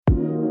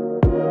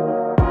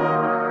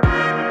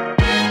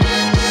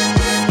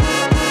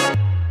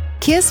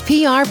KISS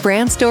PR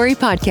Brand Story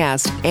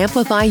Podcast.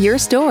 Amplify your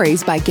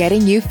stories by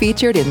getting you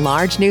featured in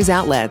large news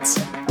outlets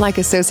like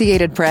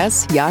Associated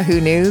Press,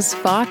 Yahoo News,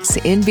 Fox,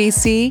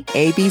 NBC,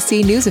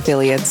 ABC News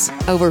affiliates,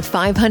 over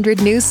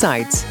 500 news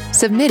sites,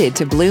 submitted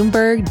to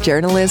Bloomberg,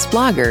 journalists,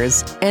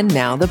 bloggers, and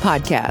now the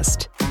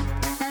podcast.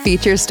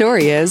 Feature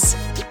story is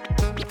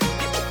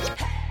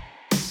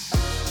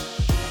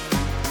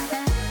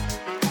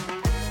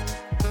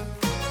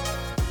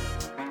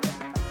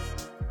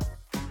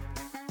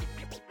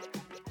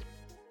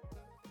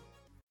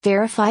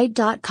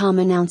Verified.com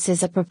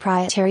announces a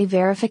proprietary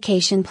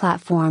verification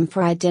platform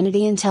for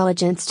identity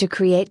intelligence to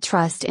create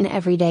trust in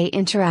everyday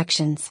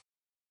interactions.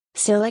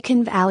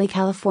 Silicon Valley,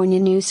 California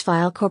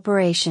Newsfile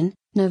Corporation,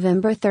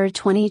 November 3,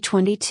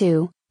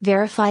 2022.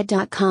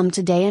 Verified.com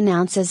today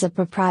announces a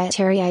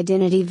proprietary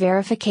identity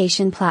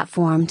verification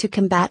platform to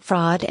combat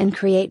fraud and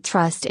create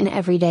trust in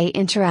everyday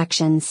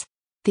interactions.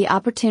 The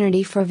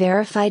opportunity for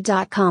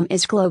Verified.com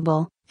is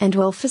global, and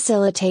will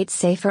facilitate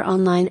safer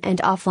online and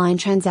offline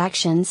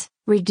transactions,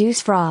 reduce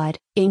fraud,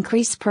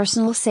 increase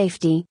personal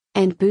safety,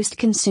 and boost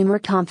consumer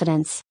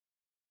confidence.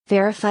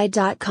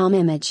 Verified.com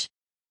image.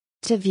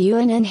 To view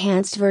an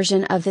enhanced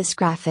version of this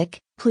graphic,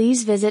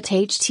 please visit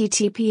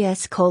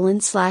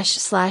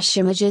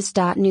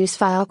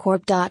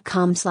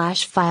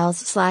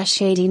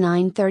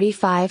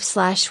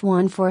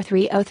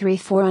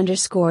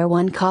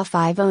call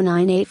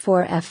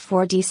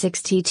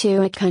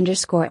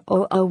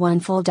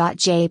 50984F4D62-0014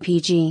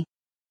 full.jpg.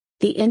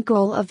 The end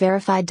goal of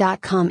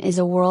Verified.com is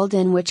a world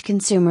in which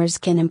consumers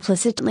can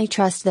implicitly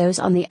trust those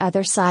on the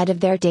other side of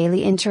their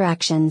daily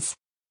interactions.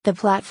 The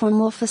platform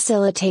will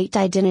facilitate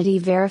identity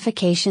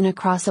verification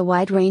across a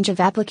wide range of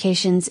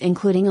applications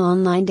including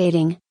online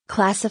dating,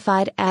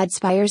 classified ads,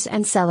 buyers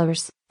and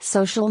sellers,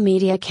 social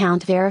media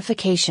account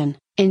verification,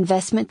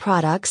 investment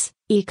products,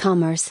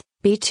 e-commerce,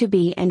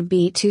 B2B and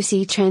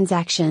B2C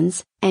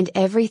transactions, and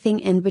everything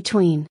in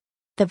between.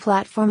 The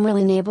platform will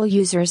enable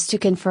users to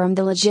confirm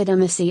the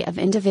legitimacy of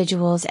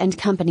individuals and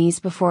companies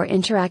before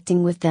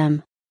interacting with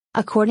them.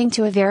 According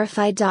to a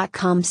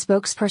Verified.com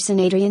spokesperson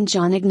Adrian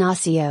John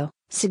Ignacio,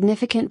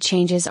 significant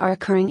changes are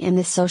occurring in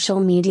the social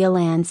media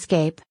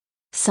landscape.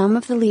 Some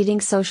of the leading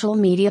social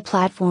media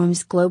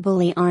platforms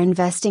globally are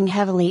investing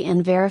heavily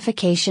in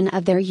verification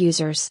of their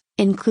users,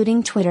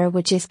 including Twitter,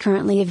 which is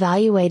currently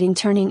evaluating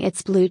turning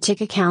its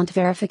blue-tick account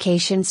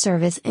verification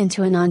service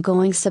into an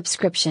ongoing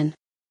subscription.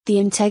 The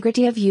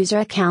integrity of user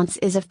accounts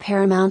is of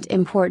paramount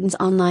importance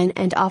online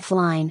and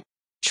offline.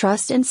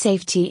 Trust and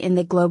safety in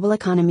the global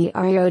economy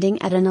are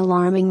eroding at an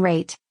alarming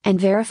rate,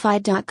 and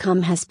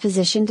Verified.com has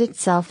positioned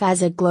itself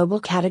as a global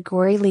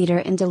category leader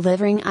in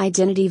delivering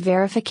identity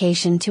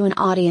verification to an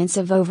audience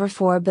of over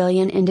 4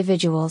 billion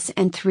individuals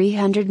and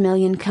 300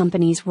 million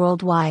companies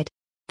worldwide.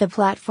 The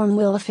platform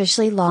will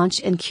officially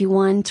launch in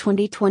Q1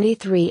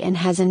 2023 and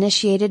has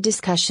initiated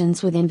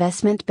discussions with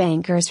investment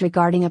bankers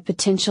regarding a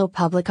potential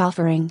public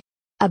offering.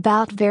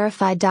 About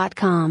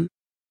Verified.com.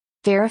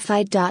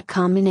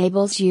 Verified.com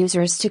enables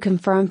users to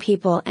confirm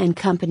people and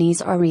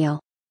companies are real.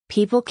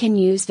 People can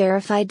use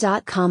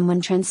Verified.com when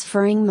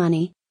transferring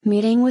money,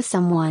 meeting with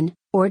someone,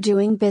 or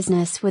doing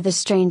business with a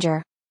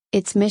stranger.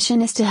 Its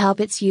mission is to help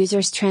its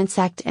users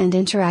transact and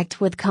interact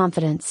with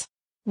confidence.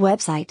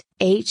 Website,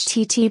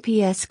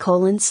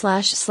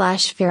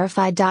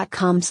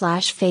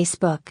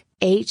 https://verified.com/Facebook,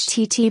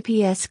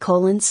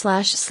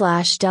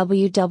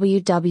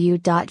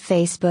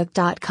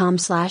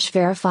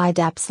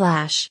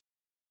 https://www.facebook.com/verified-app/.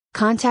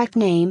 Contact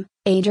name,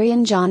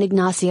 Adrian John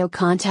Ignacio.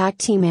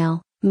 Contact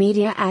email,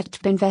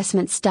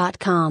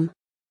 media@binvestments.com.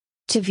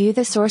 To view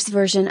the source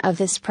version of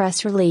this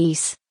press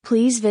release,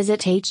 please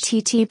visit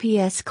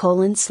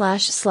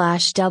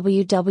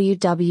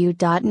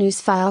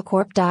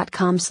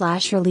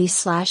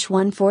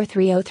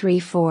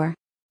https://www.newsfilecorp.com/release/143034.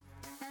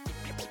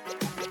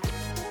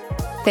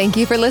 Thank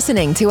you for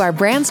listening to our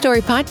Brand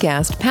Story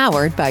podcast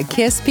powered by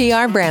KISS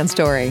PR Brand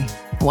Story.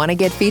 Want to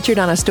get featured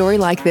on a story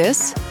like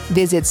this?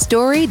 Visit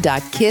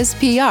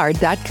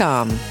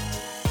story.kisspr.com.